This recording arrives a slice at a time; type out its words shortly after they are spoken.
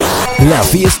La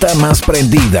fiesta más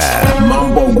prendida.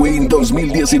 Mamboween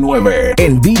 2019.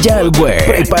 En Villa Albué.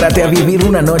 Prepárate a vivir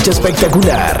una noche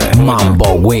espectacular.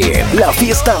 Mamboween. La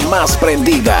fiesta más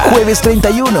prendida. Jueves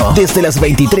 31. Desde las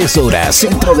 23 horas.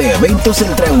 Centro de Eventos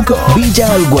El Trauco.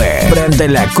 Villa Albué. Prende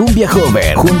la cumbia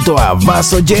joven. Junto a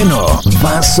Vaso Lleno.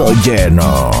 Vaso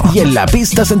Lleno. Y en la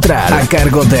pista central. A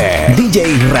cargo de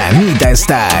DJ Ranita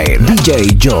Style.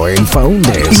 DJ Joel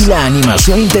Faundes. Y la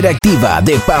animación interactiva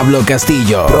de Pablo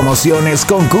Castillo. Promociones,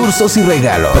 concursos y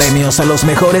regalos. Premios a los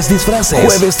mejores disfraces.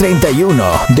 Jueves 31,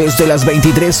 desde las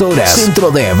 23 horas.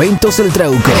 Centro de Eventos El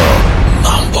Trauco.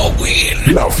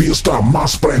 Mamboween. La fiesta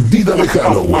más prendida de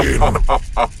Halloween.